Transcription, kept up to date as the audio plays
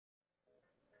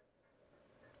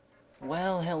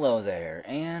Well, hello there,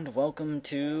 and welcome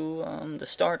to the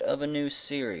start of a new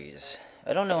series.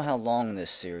 I don't know how long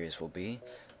this series will be.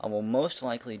 I will most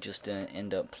likely just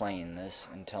end up playing this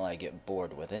until I get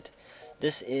bored with it.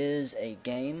 This is a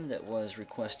game that was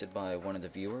requested by one of the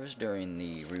viewers during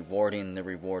the Rewarding the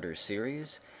Rewarder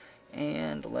series.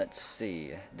 And let's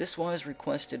see, this was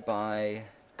requested by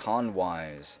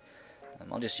Conwyse.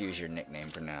 I'll just use your nickname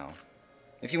for now.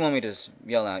 If you want me to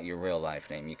yell out your real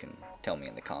life name, you can tell me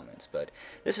in the comments. But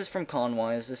this is from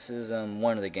Conwyse. This is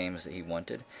one of the games that he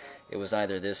wanted. It was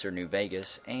either this or New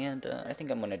Vegas, and I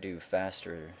think I'm going to do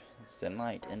Faster Than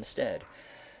Light instead.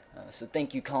 So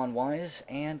thank you, Conwyse,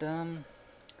 and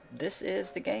this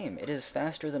is the game. It is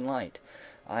Faster Than Light.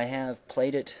 I have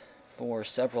played it for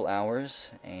several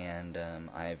hours, and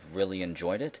I've really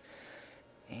enjoyed it.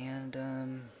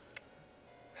 And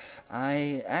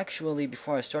I actually,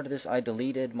 before I started this, I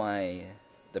deleted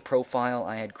the profile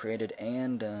I had created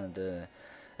and the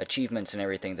achievements and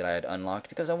everything that I had unlocked,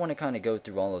 because I want to kind of go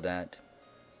through all of that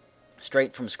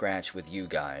straight from scratch with you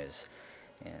guys,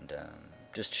 and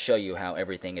just show you how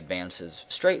everything advances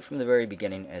straight from the very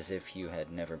beginning as if you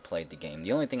had never played the game.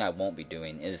 The only thing I won't be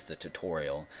doing is the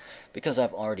tutorial, because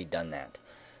I've already done that.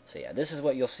 So yeah, this is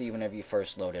what you'll see whenever you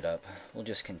first load it up. We'll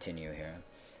just continue here.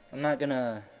 I'm not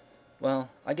gonna...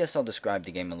 Well, I guess I'll describe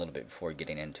the game a little bit before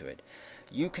getting into it.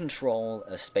 You control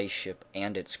a spaceship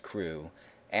and its crew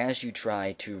as you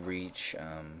try to reach,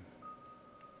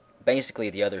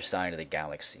 basically the other side of the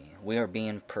galaxy. We are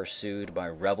being pursued by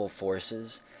rebel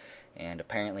forces, and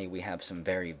apparently we have some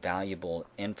very valuable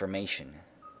information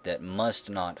that must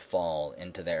not fall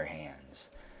into their hands.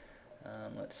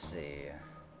 Let's see.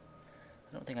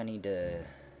 I don't think I need to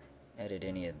edit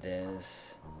any of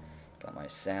this. Got my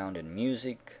sound and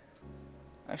music.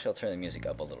 Actually, I'll turn the music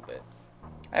up a little bit.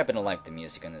 I happen to like the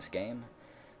music in this game.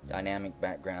 Dynamic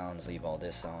backgrounds, leave all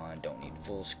this on, don't need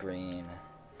full screen.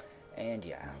 And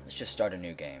yeah, let's just start a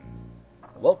new game.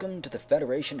 Welcome to the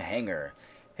Federation Hangar.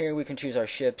 Here we can choose our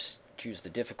ships, choose the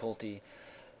difficulty.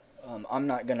 I'm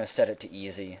not going to set it to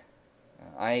easy.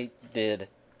 I did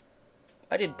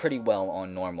pretty well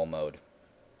on normal mode.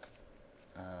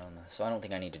 So I don't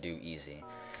think I need to do easy.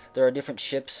 There are different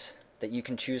ships that you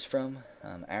can choose from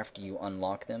after you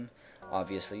unlock them.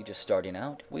 Obviously, just starting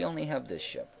out, we only have this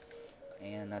ship,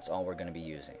 and that's all we're going to be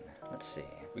using. Let's see.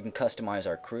 We can customize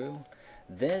our crew.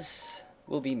 This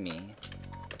will be me,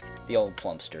 the old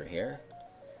plumpster here.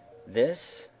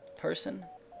 This person,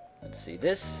 let's see,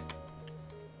 this,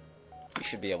 you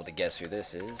should be able to guess who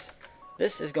this is.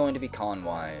 This is going to be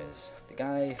Conwyse, the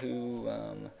guy who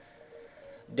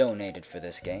donated for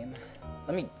this game.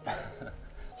 Let me...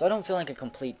 So I don't feel like a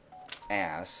complete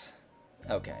ass.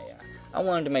 Okay, yeah. I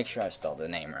wanted to make sure I spelled the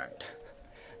name right.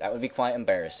 That would be quite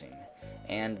embarrassing.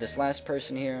 And this last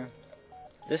person here,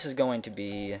 this is going to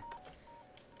be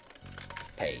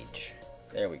Paige.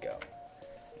 There we go.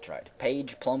 That's right.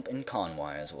 Paige, Plump, and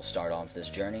Conwyse will start off this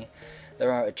journey.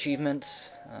 There are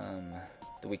achievements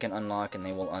that we can unlock, and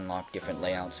they will unlock different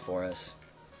layouts for us.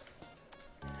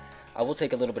 I will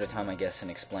take a little bit of time, I guess, and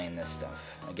explain this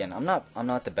stuff. Again, I'm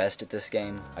not the best at this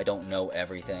game. I don't know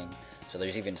everything, so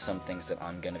there's even some things that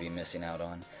I'm going to be missing out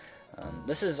on.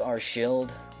 This is our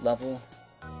shield level,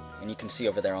 and you can see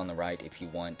over there on the right, if you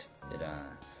want, it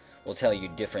will tell you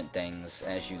different things.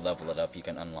 As you level it up, you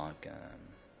can unlock,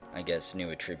 I guess, new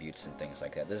attributes and things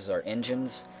like that. This is our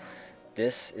engines.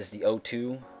 This is the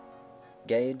O2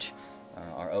 gauge,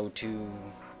 our O2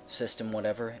 system,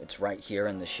 whatever. It's right here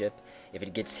in the ship. If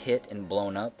it gets hit and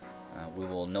blown up, we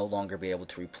will no longer be able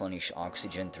to replenish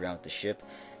oxygen throughout the ship,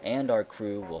 and our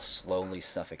crew will slowly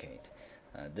suffocate.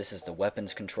 This is the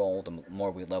weapons control. The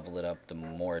more we level it up, the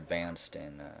more advanced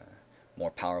and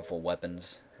more powerful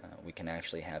weapons we can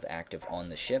actually have active on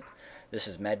the ship. This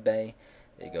is medbay.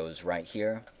 It goes right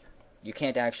here. You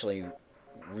can't actually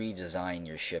redesign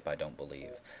your ship, I don't believe.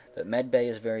 But medbay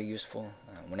is very useful.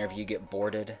 Whenever you get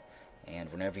boarded,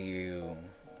 and whenever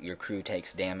your crew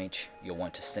takes damage, you'll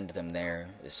want to send them there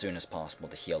as soon as possible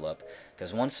to heal up.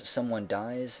 Because once someone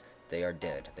dies, they are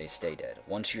dead. They stay dead.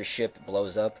 Once your ship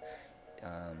blows up,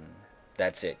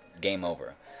 that's it. Game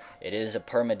over. It is a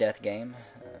permadeath game.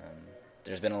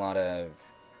 There's been a lot of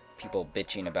people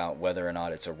bitching about whether or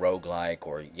not it's a roguelike,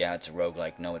 or yeah, it's a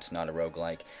roguelike, no, it's not a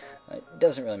roguelike. It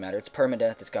doesn't really matter. It's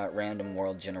permadeath. It's got random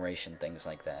world generation, things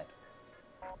like that.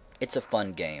 It's a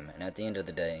fun game, and at the end of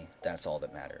the day, that's all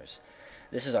that matters.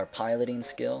 This is our piloting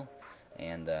skill,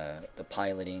 and the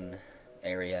piloting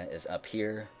area is up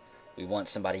here. We want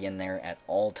somebody in there at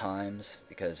all times,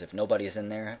 because if nobody's in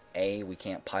there, A, we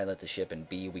can't pilot the ship, and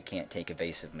B, we can't take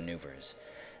evasive maneuvers.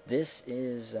 This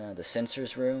is the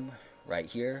sensors room right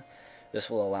here. This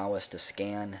will allow us to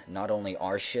scan not only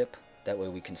our ship, that way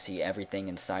we can see everything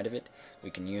inside of it.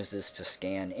 We can use this to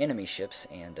scan enemy ships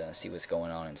and see what's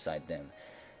going on inside them.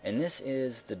 And this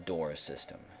is the door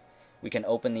system. We can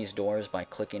open these doors by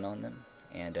clicking on them,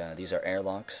 and these are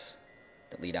airlocks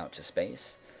that lead out to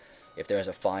space. If there's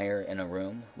a fire in a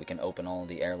room, we can open all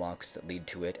the airlocks that lead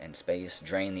to it and space,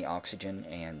 drain the oxygen,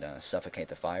 and suffocate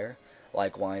the fire.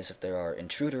 Likewise, if there are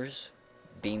intruders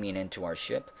beaming into our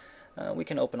ship, we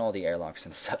can open all the airlocks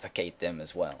and suffocate them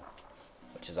as well,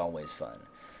 which is always fun.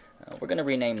 We're going to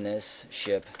rename this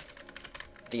ship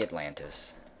the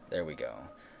Atlantis. There we go.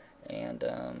 And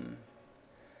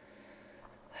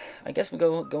I guess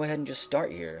we'll go ahead and just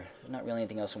start here. There's not really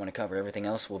anything else I want to cover. Everything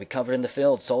else will be covered in the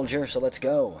field, soldier, so let's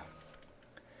go.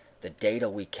 The data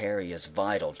we carry is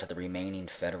vital to the remaining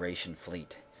Federation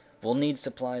fleet. We'll need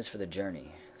supplies for the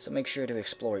journey, so make sure to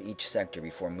explore each sector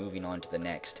before moving on to the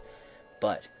next.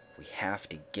 But we have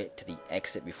to get to the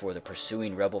exit before the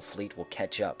pursuing rebel fleet will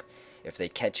catch up. If they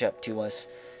catch up to us,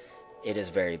 it is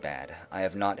very bad. I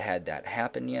have not had that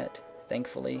happen yet,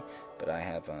 thankfully, but I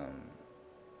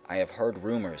have heard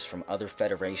rumors from other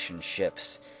Federation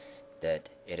ships that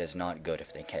it is not good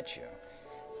if they catch you.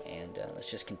 And let's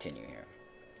just continue here.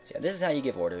 So yeah, this is how you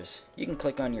give orders. You can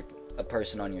click on a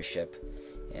person on your ship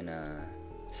and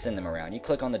send them around. You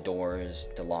click on the doors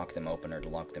to lock them open or to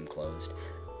lock them closed.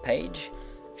 Paige,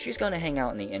 she's going to hang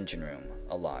out in the engine room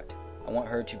a lot. I want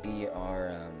her to be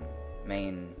our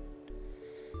main,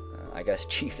 I guess,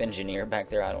 chief engineer back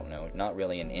there. I don't know. Not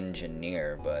really an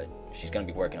engineer, but she's going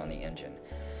to be working on the engine.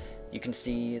 You can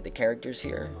see the characters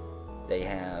here. They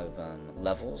have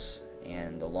levels,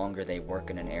 and the longer they work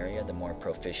in an area, the more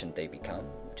proficient they become,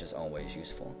 which is always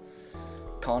useful.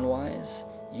 Conwyse,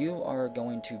 you are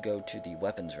going to go to the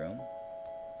weapons room,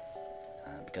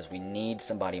 because we need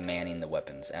somebody manning the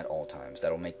weapons at all times.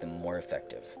 That'll make them more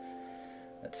effective.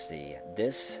 Let's see.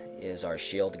 This is our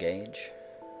shield gauge.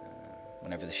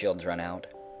 Whenever the shields run out,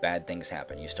 bad things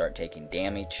happen. You start taking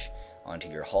damage onto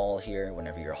your hull here.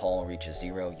 Whenever your hull reaches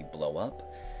 0, you blow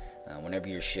up. Whenever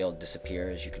your shield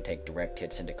disappears, you can take direct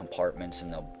hits into compartments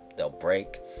and they'll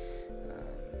break.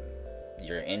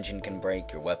 Your engine can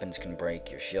break, your weapons can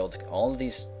break, your shields, all of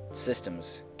these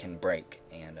systems can break,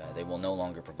 and they will no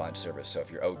longer provide service. So if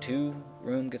your O2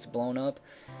 room gets blown up,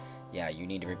 yeah, you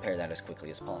need to repair that as quickly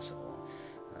as possible.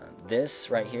 This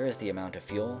right here is the amount of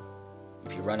fuel.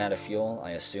 If you run out of fuel,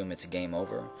 I assume it's game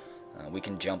over. We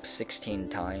can jump 16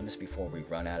 times before we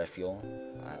run out of fuel.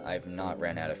 I've not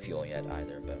ran out of fuel yet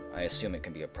either, but I assume it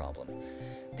can be a problem.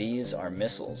 These are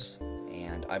missiles,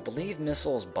 and I believe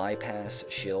missiles bypass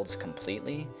shields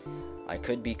completely. I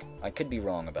could be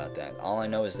wrong about that. All I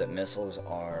know is that missiles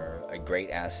are a great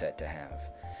asset to have.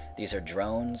 These are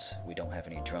drones. We don't have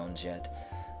any drones yet.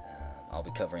 I'll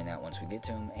be covering that once we get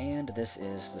to them. And this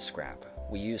is the scrap.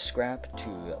 We use scrap to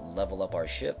level up our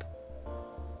ship.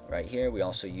 Right here, we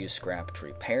also use scrap to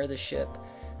repair the ship,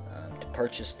 to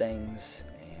purchase things,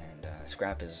 and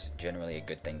scrap is generally a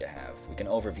good thing to have. We can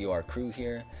overview our crew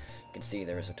here. You can see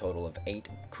there is a total of 8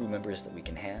 crew members that we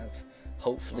can have.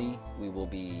 Hopefully, we will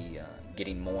be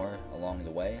getting more along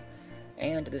the way.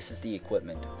 And this is the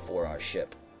equipment for our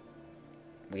ship.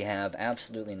 We have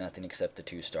absolutely nothing except the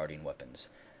 2 starting weapons.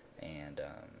 And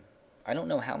I don't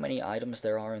know how many items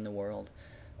there are in the world,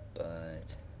 but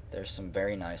there's some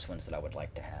very nice ones that I would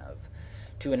like to have.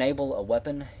 To enable a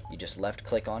weapon, you just left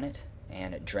click on it,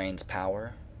 and it drains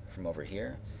power from over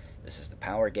here. This is the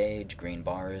power gauge. Green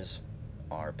bars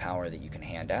are power that you can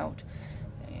hand out,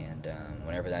 and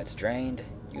whenever that's drained,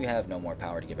 you have no more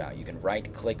power to give out. You can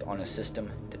right click on a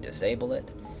system to disable it.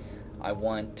 I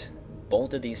want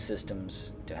both of these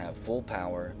systems to have full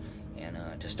power and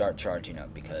to start charging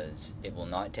up, because it will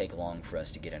not take long for us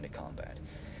to get into combat.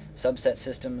 Subset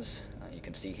systems, you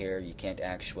can see here, you can't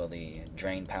actually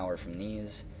drain power from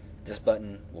these. This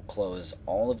button will close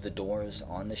all of the doors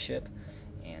on the ship,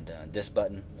 and this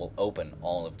button will open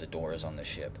all of the doors on the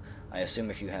ship. I assume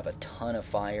if you have a ton of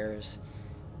fires,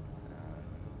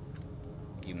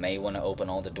 you may want to open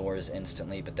all the doors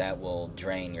instantly, but that will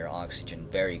drain your oxygen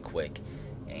very quick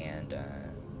and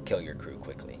kill your crew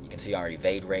quickly. You can see our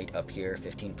evade rate up here,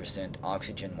 15%,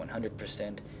 oxygen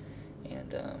 100%,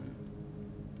 and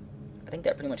I think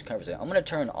that pretty much covers it. I'm going to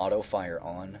turn auto fire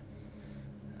on.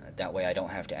 That way I don't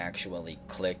have to actually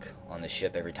click on the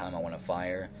ship every time I want to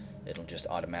fire. It'll just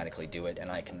automatically do it,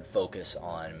 and I can focus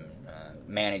on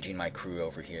managing my crew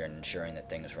over here and ensuring that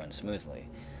things run smoothly.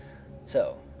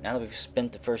 So, now that we've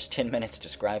spent the first 10 minutes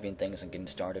describing things and getting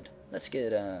started, let's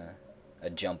get a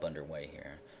jump underway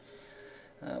here.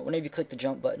 Whenever you click the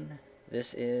jump button,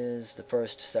 this is the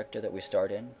first sector that we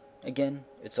start in. Again,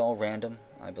 it's all random,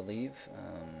 I believe.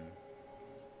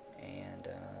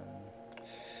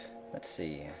 Let's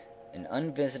see. An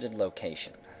unvisited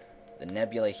location. The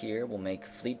nebula here will make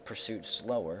fleet pursuit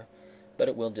slower, but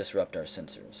it will disrupt our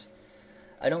sensors.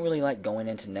 I don't really like going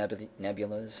into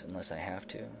nebulas unless I have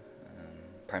to,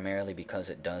 primarily because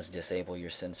it does disable your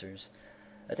sensors.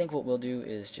 I think what we'll do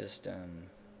is just,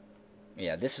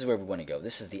 yeah, this is where we want to go.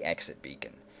 This is the exit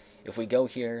beacon. If we go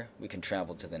here, we can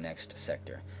travel to the next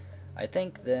sector. I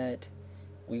think that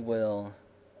we will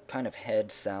kind of head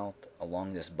south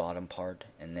along this bottom part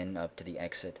and then up to the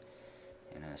exit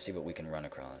and see what we can run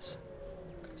across.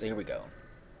 So here we go.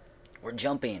 We're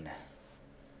jumping.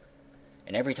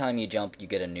 And every time you jump, you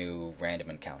get a new random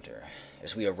encounter.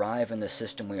 As we arrive in the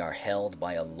system, we are held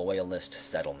by a loyalist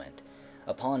settlement.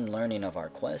 Upon learning of our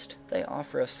quest, they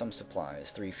offer us some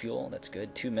supplies. 3 fuel, that's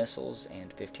good, 2 missiles,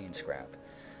 and 15 scrap.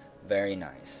 Very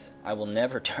nice. I will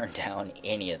never turn down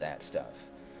any of that stuff.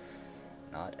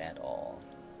 Not at all.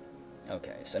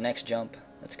 Okay, so next jump,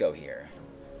 let's go here.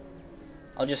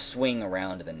 I'll just swing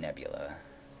around the nebula.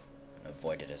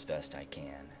 Avoid it as best I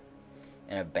can.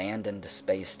 An abandoned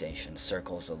space station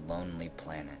circles a lonely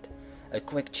planet. A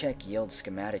quick check yields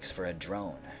schematics for a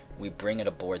drone. We bring it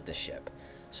aboard the ship.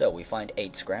 So we find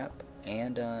 8 scrap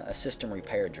and a system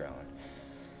repair drone.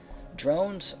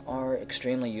 Drones are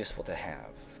extremely useful to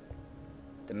have.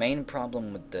 The main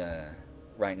problem with the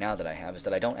right now that I have is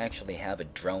that I don't actually have a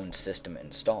drone system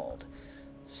installed.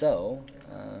 So,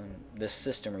 this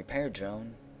system repair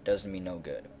drone does me no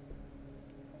good.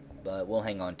 But we'll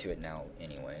hang on to it now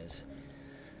anyways.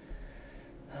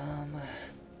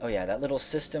 Oh yeah, that little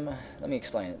system, let me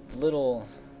explain it. The little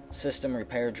system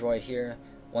repair droid here,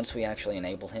 once we actually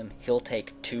enable him, he'll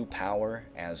take 2 power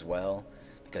as well,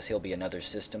 because he'll be another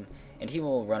system, and he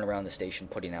will run around the station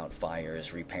putting out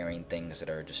fires, repairing things that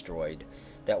are destroyed.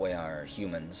 That way our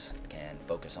humans can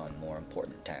focus on more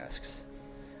important tasks.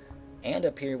 And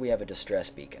up here we have a distress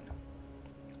beacon.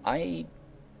 I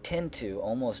tend to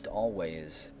almost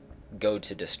always go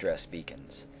to distress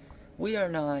beacons. We are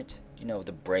not,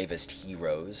 the bravest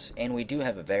heroes, and we do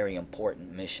have a very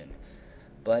important mission,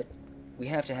 but we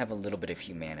have to have a little bit of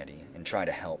humanity and try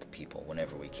to help people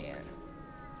whenever we can.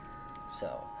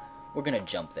 So, we're gonna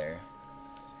jump there.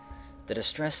 The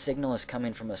distress signal is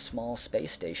coming from a small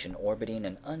space station orbiting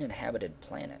an uninhabited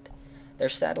planet. Their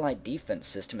satellite defense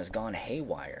system has gone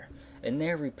haywire, and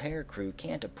their repair crew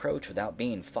can't approach without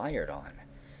being fired on.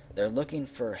 They're looking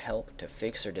for help to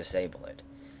fix or disable it.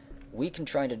 We can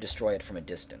try to destroy it from a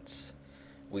distance.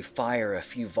 We fire a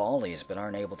few volleys but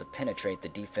aren't able to penetrate the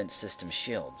defense system's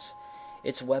shields.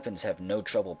 Its weapons have no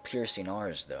trouble piercing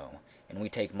ours, though, and we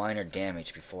take minor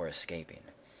damage before escaping.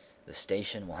 The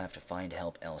station will have to find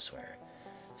help elsewhere.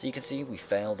 So you can see we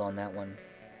failed on that one.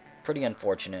 Pretty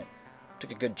unfortunate.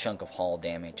 Took a good chunk of hull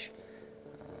damage.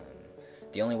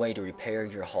 The only way to repair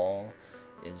your hull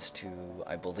is to,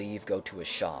 I believe, go to a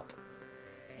shop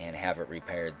and have it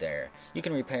repaired there. You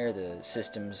can repair the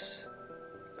systems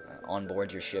on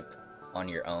board your ship on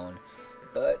your own,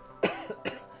 but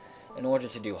in order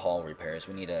to do hull repairs,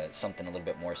 we need something a little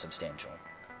bit more substantial.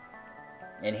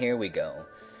 And here we go.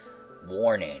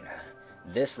 Warning.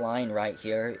 This line right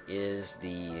here is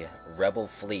the rebel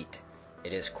fleet.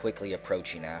 It is quickly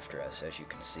approaching after us, as you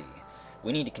can see.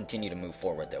 We need to continue to move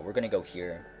forward, though. We're going to go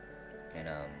here and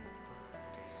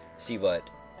see what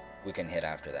we can hit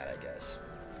after that, I guess.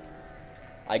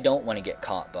 I don't want to get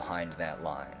caught behind that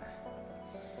line.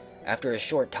 After a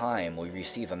short time, we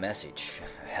receive a message.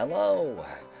 Hello!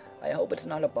 I hope it's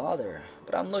not a bother,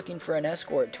 but I'm looking for an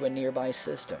escort to a nearby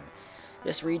system.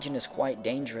 This region is quite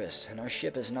dangerous, and our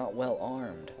ship is not well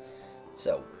armed.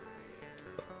 So,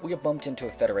 we have bumped into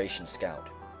a Federation scout.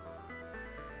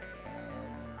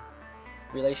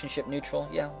 Relationship neutral?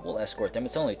 Yeah, we'll escort them.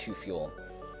 It's only 2 fuel.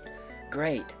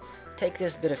 Great. Take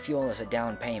this bit of fuel as a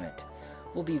down payment.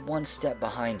 We'll be 1 step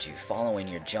behind you, following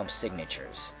your jump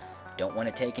signatures. Don't want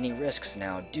to take any risks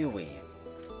now, do we?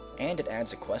 And it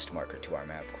adds a quest marker to our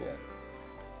map. Cool.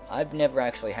 I've never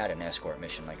actually had an escort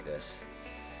mission like this.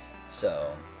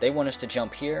 So, they want us to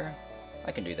jump here.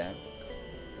 I can do that.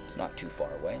 It's not too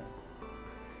far away.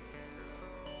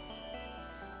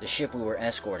 The ship we were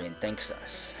escorting thanks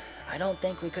us. I don't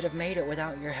think we could have made it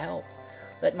without your help.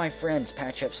 Let my friends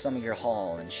patch up some of your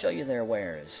haul and show you their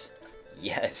wares.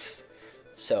 Yes.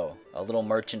 So, a little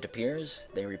merchant appears.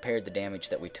 They repaired the damage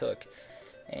that we took.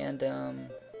 And,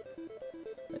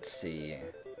 let's see.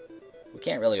 We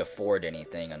can't really afford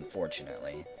anything,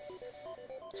 unfortunately.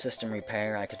 System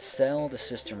repair. I could sell the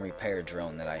system repair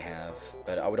drone that I have,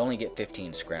 but I would only get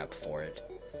 15 scrap for it.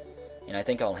 And I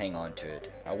think I'll hang on to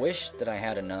it. I wish that I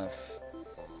had enough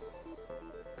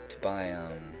to buy,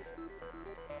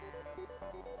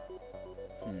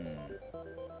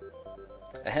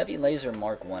 a heavy laser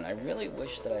Mark 1. I really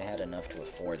wish that I had enough to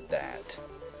afford that.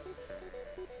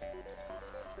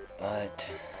 But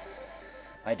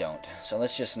I don't. So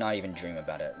let's just not even dream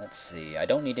about it. Let's see. I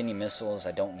don't need any missiles.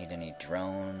 I don't need any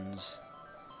drones.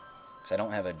 Because I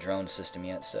don't have a drone system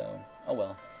yet, so... oh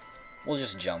well. We'll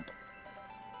just jump.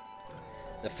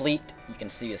 The fleet, you can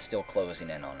see, is still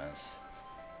closing in on us.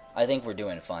 I think we're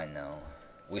doing fine, though.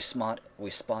 We spot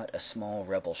a small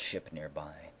rebel ship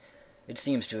nearby. It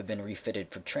seems to have been refitted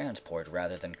for transport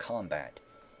rather than combat.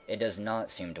 It does not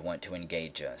seem to want to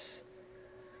engage us.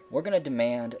 We're going to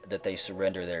demand that they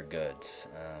surrender their goods.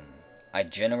 I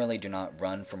generally do not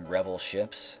run from rebel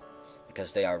ships,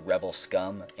 because they are rebel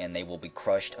scum, and they will be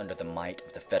crushed under the might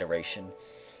of the Federation,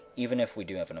 even if we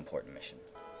do have an important mission.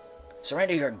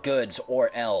 Surrender your goods, or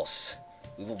else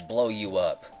we will blow you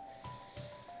up.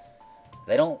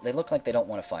 They look like they don't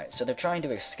want to fight, so they're trying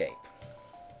to escape.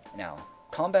 Now,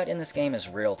 combat in this game is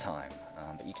real time,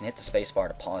 but you can hit the spacebar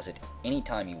to pause it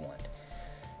anytime you want.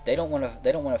 They don't want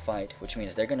to fight, which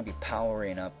means they're going to be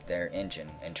powering up their engine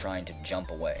and trying to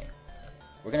jump away.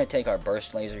 We're going to take our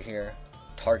burst laser here,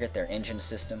 target their engine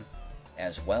system,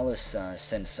 as well as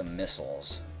send some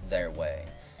missiles their way.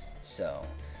 So,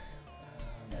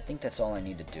 I think that's all I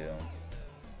need to do.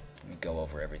 Let me go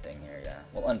over everything here, yeah.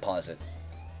 We'll unpause it.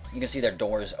 You can see their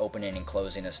doors opening and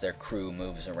closing as their crew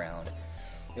moves around.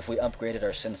 If we upgraded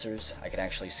our sensors, I could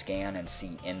actually scan and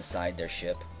see inside their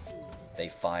ship. They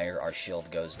fire, our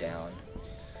shield goes down.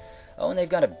 Oh, and they've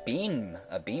got a beam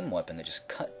weapon that just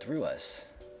cut through us.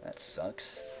 That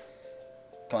sucks.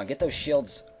 Come on, get those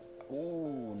shields.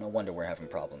 Ooh, no wonder we're having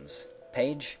problems.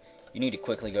 Paige, you need to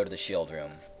quickly go to the shield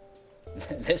room.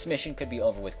 This mission could be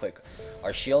over with quick.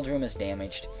 Our shield room is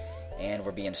damaged, and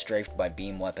we're being strafed by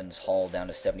beam weapons, hull down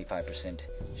to 75%.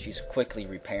 She's quickly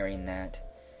repairing that.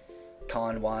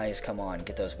 Conwyse, come on,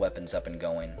 get those weapons up and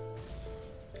going.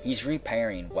 He's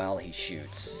repairing while he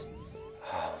shoots.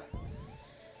 Oh.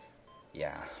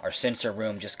 Yeah, our sensor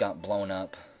room just got blown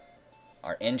up.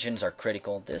 Our engines are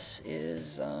critical. This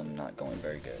is not going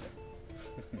very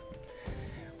good.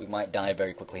 We might die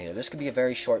very quickly here. This could be a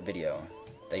very short video.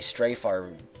 They strafe our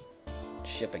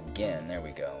ship again. There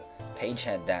we go. Paige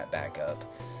had that back up.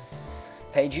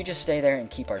 Paige, you just stay there and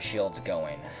keep our shields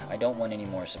going. I don't want any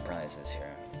more surprises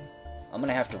here. I'm going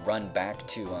to have to run back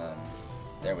to...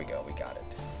 there we go. We got it.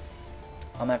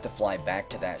 I'm going to have to fly back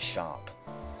to that shop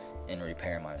and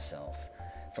repair myself.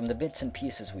 From the bits and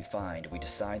pieces we find, we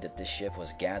decide that this ship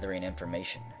was gathering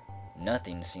information.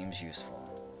 Nothing seems useful.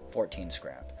 14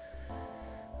 scrap.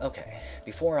 Okay,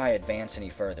 before I advance any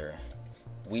further,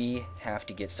 we have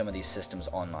to get some of these systems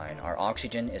online. Our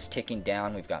oxygen is ticking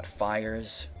down. We've got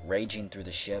fires raging through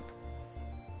the ship.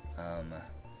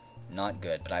 Not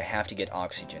good, but I have to get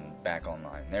oxygen back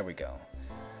online. There we go.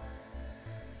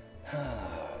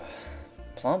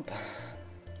 Plump,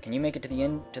 can you make it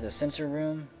to the sensor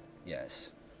room?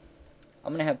 Yes.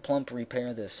 I'm gonna have Plump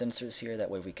repair the sensors here, that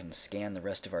way we can scan the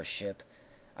rest of our ship.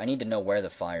 I need to know where the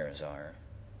fires are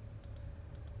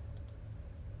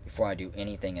before I do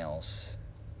anything else.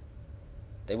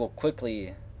 They will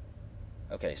quickly...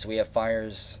 Okay, so we have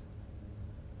fires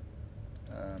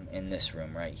in this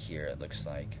room right here, it looks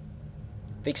like.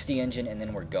 Fix the engine and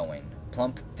then we're going.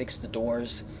 Plump, fix the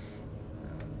doors.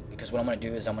 Because what I'm going to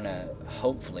do is I'm going to,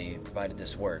 hopefully, provided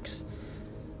this works,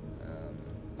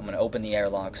 I'm going to open the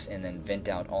airlocks and then vent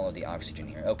out all of the oxygen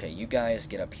here. Okay, you guys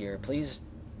get up here, please.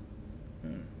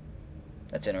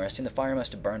 That's interesting. The fire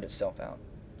must have burned itself out.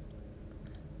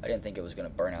 I didn't think it was going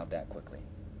to burn out that quickly.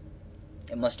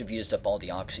 It must have used up all the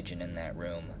oxygen in that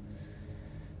room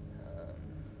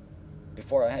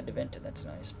before I had to vent it. That's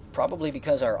nice. Probably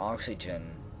because our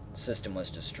oxygen system was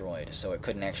destroyed, so it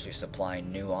couldn't actually supply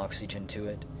new oxygen to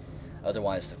it.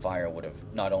 Otherwise, the fire would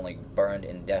have not only burned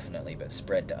indefinitely, but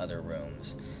spread to other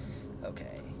rooms.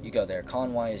 Okay, you go there.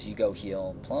 Conwyse, you go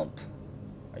heal. Plump,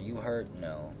 are you hurt?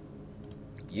 No.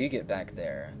 You get back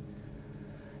there.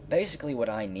 Basically, what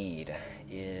I need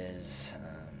is...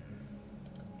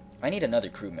 I need another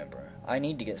crew member. I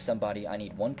need to get somebody. I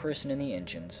need one person in the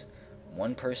engines,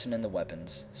 one person in the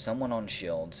weapons, someone on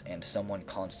shields, and someone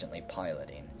constantly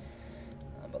piloting.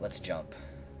 But let's jump.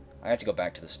 I have to go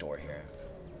back to the store here.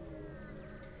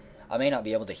 I may not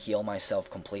be able to heal myself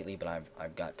completely, but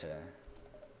I've got to...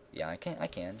 Yeah, I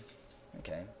can.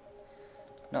 Okay.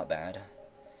 Not bad.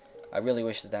 I really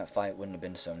wish that fight wouldn't have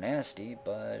been so nasty,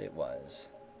 but it was.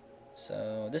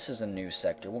 So, this is a new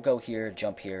sector. We'll go here,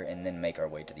 jump here, and then make our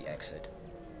way to the exit.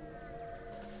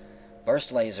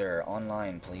 Burst laser,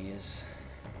 online, please.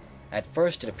 At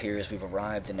first it appears we've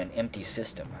arrived in an empty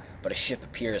system, but a ship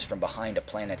appears from behind a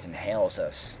planet and hails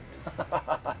us.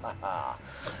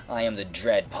 I am the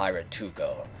dread pirate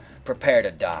Tuco. Prepare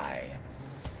to die.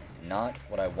 Not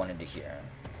what I wanted to hear.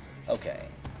 Okay.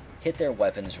 Hit their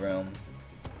weapons room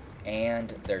and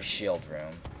their shield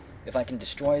room. If I can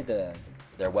destroy their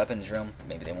weapons room,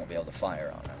 maybe they won't be able to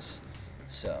fire on us.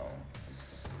 So,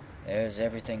 there's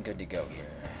everything good to go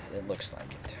here. It looks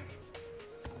like it.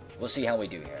 We'll see how we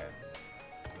do here.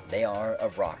 They are a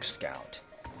rock scout.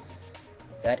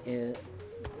 That is...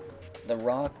 The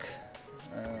rock...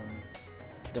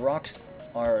 the rocks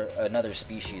are another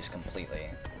species completely.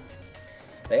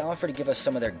 They offer to give us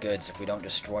some of their goods if we don't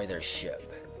destroy their ship.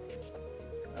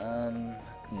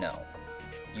 No.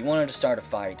 You wanted to start a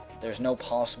fight. There's no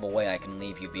possible way I can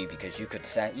leave you be because you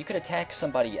could attack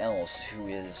somebody else who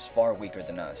is far weaker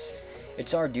than us.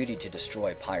 It's our duty to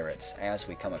destroy pirates as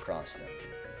we come across them.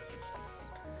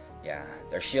 Yeah,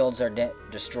 their shields are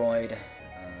destroyed.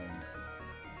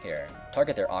 Here,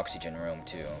 target their oxygen room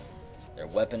too. Their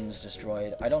weapons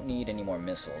destroyed. I don't need any more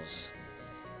missiles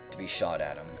to be shot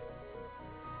at them.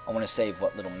 I want to save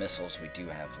what little missiles we do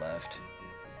have left.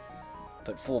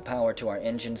 Put full power to our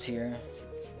engines here.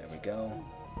 There we go.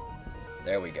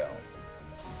 There we go.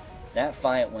 That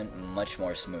fight went much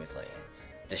more smoothly.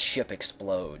 The ship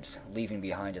explodes, leaving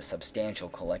behind a substantial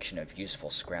collection of useful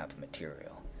scrap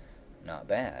material. Not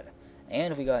bad.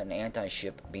 And we got an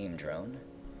anti-ship beam drone,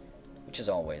 which is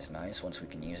always nice once we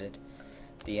can use it.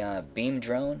 The beam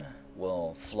drone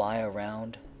will fly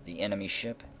around the enemy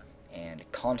ship and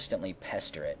constantly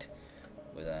pester it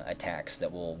with attacks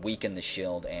that will weaken the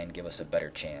shield and give us a better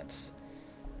chance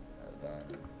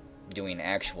of doing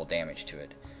actual damage to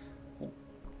it. We'll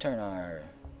turn our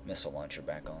missile launcher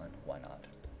back on. Why not?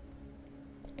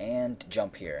 And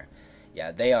jump here.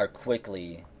 Yeah, they are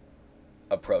quickly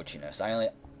approaching us.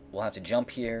 We'll have to jump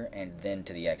here and then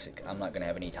to the exit. I'm not going to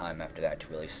have any time after that to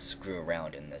really screw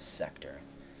around in this sector.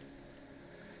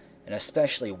 An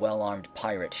especially well-armed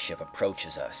pirate ship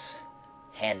approaches us.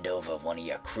 Hand over one of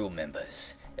your crew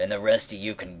members, and the rest of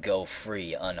you can go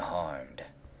free unharmed.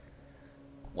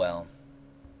 Well,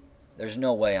 there's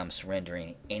no way I'm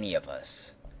surrendering any of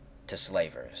us to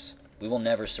slavers. We will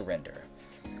never surrender.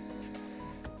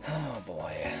 Oh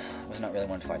boy, I was not really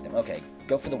wanting to fight them. Okay,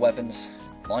 go for the weapons,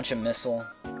 launch a missile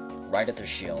right at their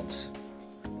shields,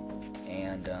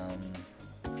 and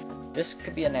this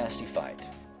could be a nasty fight.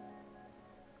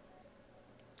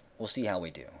 We'll see how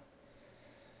we do.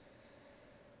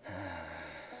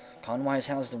 Conwyse,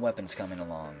 how's the weapons coming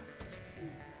along?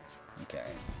 Okay.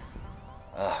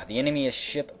 The enemy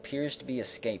ship appears to be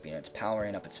escaping. It's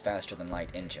powering up its faster-than-light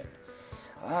engine.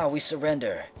 We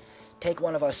surrender. Take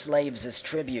one of our slaves as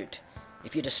tribute.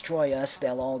 If you destroy us,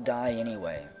 they'll all die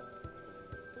anyway.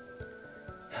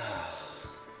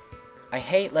 I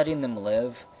hate letting them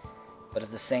live, but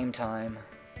at the same time,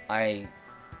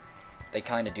 they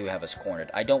kind of do have us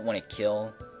cornered. I don't want to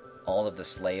kill all of the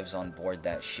slaves on board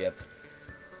that ship.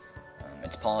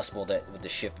 It's possible that with the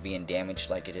ship being damaged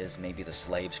like it is, maybe the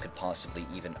slaves could possibly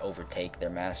even overtake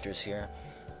their masters here.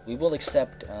 We will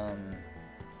accept,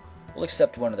 we'll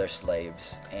accept one of their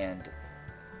slaves and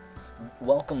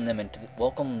welcome them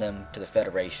to the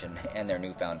Federation and their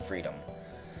newfound freedom.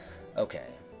 Okay,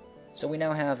 so we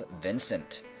now have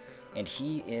Vincent, and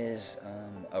he is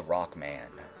a rock man,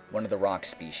 one of the rock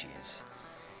species,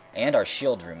 and our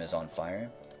shield room is on fire.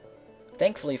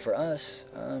 Thankfully for us,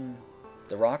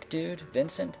 the rock dude,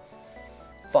 Vincent,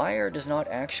 fire does not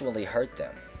actually hurt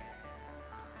them.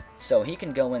 So he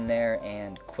can go in there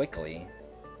and quickly,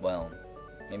 well,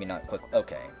 maybe not quick,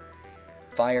 okay.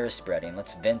 Fire is spreading,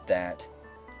 let's vent that.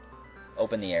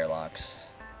 Open the airlocks.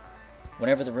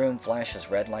 Whenever the room flashes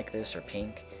red like this or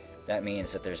pink, that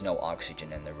means that there's no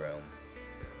oxygen in the room.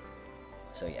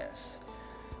 So yes,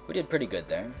 we did pretty good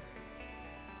there.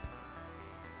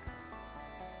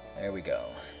 There we go.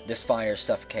 This fire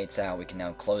suffocates out. We can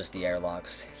now close the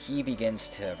airlocks. He begins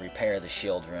to repair the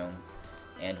shield room,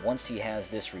 and once he has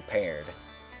this repaired,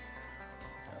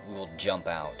 we will jump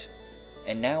out.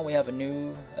 And now we have a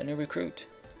new recruit.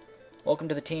 Welcome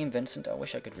to the team, Vincent. I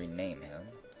wish I could rename him.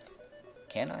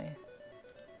 Can I?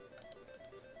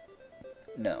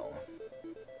 No.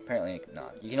 Apparently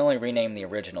not. You can only rename the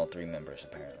original 3 members,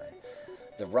 apparently.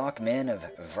 The rock men of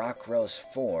Vrakros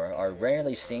 4 are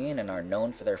rarely seen and are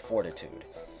known for their fortitude.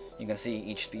 You can see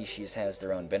each species has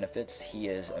their own benefits. He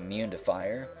is immune to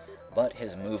fire, but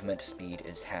his movement speed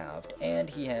is halved, and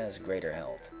he has greater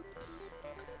health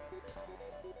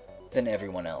than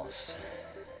everyone else.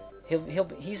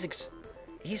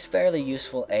 He's fairly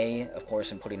useful, A, of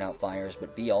course, in putting out fires,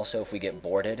 but B, also if we get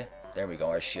boarded, There we go,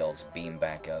 our shields beam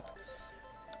back up.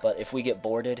 But if we get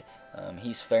boarded,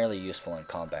 he's fairly useful in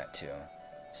combat too.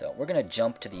 So we're going to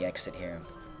jump to the exit here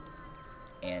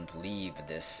and leave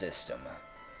this system.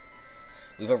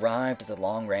 We've arrived at the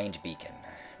long-range beacon.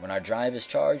 When our drive is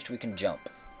charged, we can jump.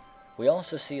 We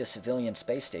also see a civilian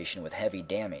space station with heavy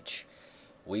damage.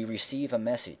 We receive a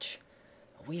message.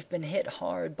 We've been hit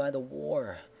hard by the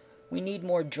war. We need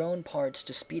more drone parts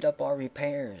to speed up our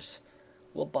repairs.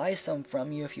 We'll buy some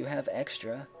from you if you have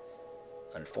extra.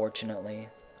 Unfortunately,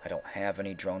 I don't have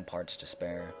any drone parts to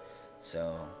spare,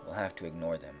 so we'll have to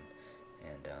ignore them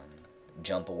and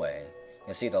jump away. You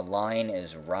can see the line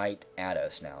is right at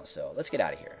us now, so let's get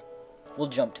out of here. We'll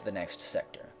jump to the next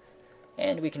sector,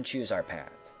 and we can choose our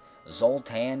path.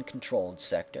 Zoltan-controlled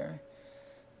sector.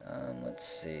 Let's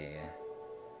see.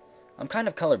 I'm kind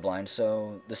of colorblind,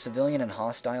 so the civilian and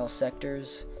hostile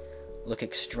sectors look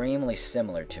extremely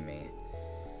similar to me.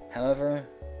 However,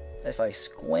 if I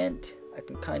squint, I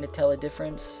can kind of tell a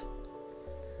difference.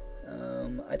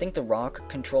 I think the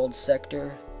rock-controlled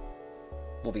sector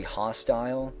will be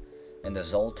hostile, and the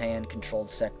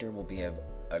Zoltan-controlled sector will be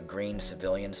a green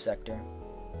civilian sector.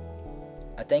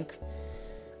 I think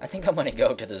I'm going to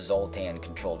go to the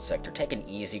Zoltan-controlled sector. Take an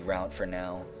easy route for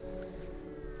now.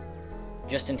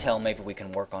 Just until maybe we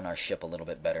can work on our ship a little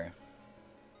bit better.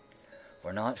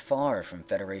 We're not far from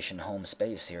Federation home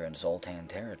space here in Zoltan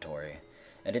territory,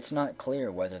 and it's not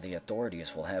clear whether the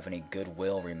authorities will have any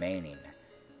goodwill remaining.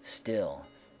 Still,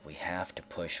 we have to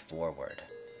push forward.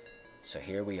 So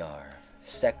here we are,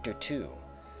 Sector 2.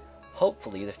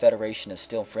 Hopefully the Federation is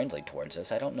still friendly towards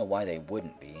us. I don't know why they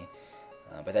wouldn't be.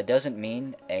 But that doesn't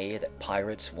mean, A, that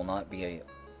pirates will not be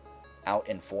out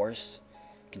in force,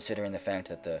 considering the fact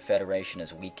that the Federation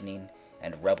is weakening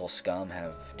and rebel scum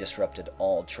have disrupted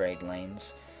all trade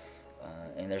lanes.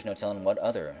 And there's no telling what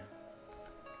other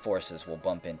forces will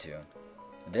bump into.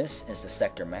 This is the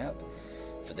sector map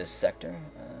for this sector.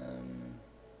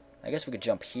 I guess we could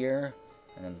jump here,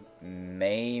 and then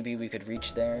maybe we could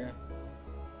reach there.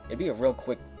 It'd be a real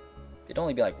quick... It'd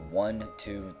only be like 1,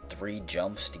 2, 3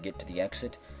 jumps to get to the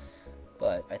exit.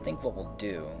 But I think what we'll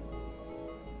do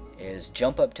is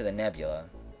jump up to the nebula.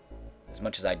 As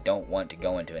much as I don't want to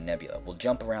go into a nebula, we'll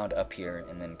jump around up here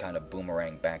and then kind of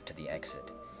boomerang back to the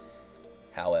exit.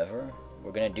 However,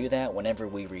 we're going to do that whenever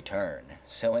we return.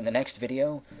 So in the next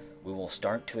video, we will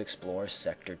start to explore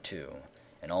Sector 2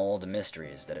 and all the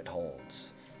mysteries that it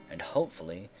holds. And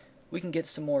hopefully, we can get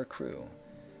some more crew.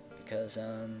 Because,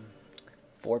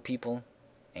 4 people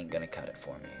ain't gonna cut it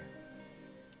for me.